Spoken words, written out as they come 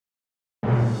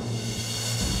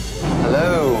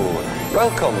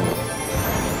Welcome.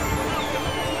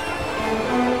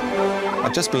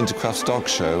 I'd just been to Cruft's dog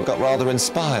show, got rather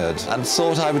inspired, and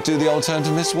thought I would do the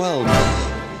alternative Miss World.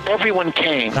 Everyone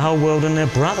came. The whole world and their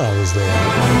brother was there.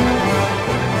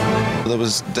 There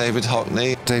was David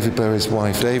Hockney, David Bowie's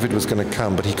wife. David was going to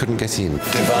come, but he couldn't get in.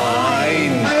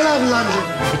 Divine! I love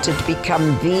London. It had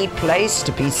become the place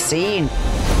to be seen.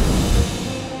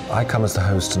 I come as the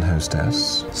host and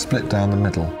hostess, split down the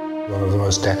middle. One of the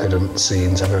most decadent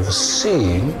scenes I've ever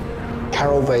seen.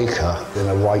 Carol Baker in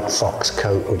a white fox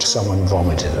coat which someone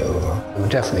vomited over. There were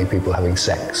definitely people having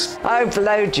sex. Oh,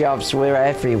 blowjobs were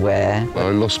everywhere.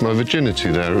 I lost my virginity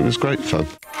there. It was great fun.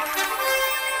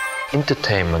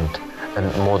 Entertainment and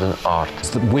modern art.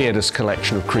 It's the weirdest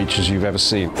collection of creatures you've ever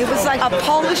seen. It was like a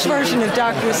polished version of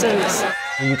Dr. Seuss.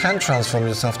 You can transform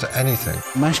yourself to anything.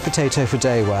 Mashed potato for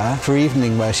day wear. For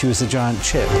evening wear, she was a giant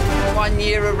chip. 1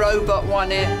 year a robot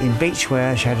won it. In beach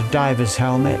wear, she had a diver's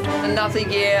helmet. Another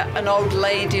year, an old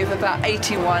lady of about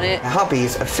 80 won it.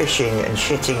 Hubbies are fishing and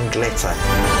shitting glitter.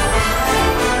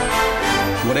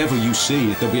 Whatever you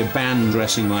see, there'll be a band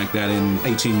dressing like that in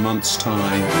 18 months'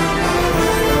 time.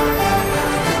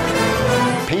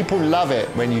 People love it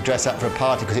when you dress up for a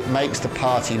party because it makes the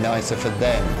party nicer for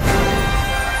them.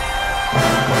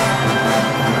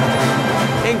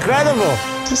 Incredible!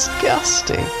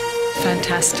 Disgusting.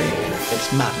 Fantastic.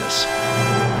 It's madness.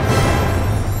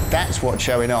 That's what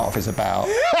showing off is about.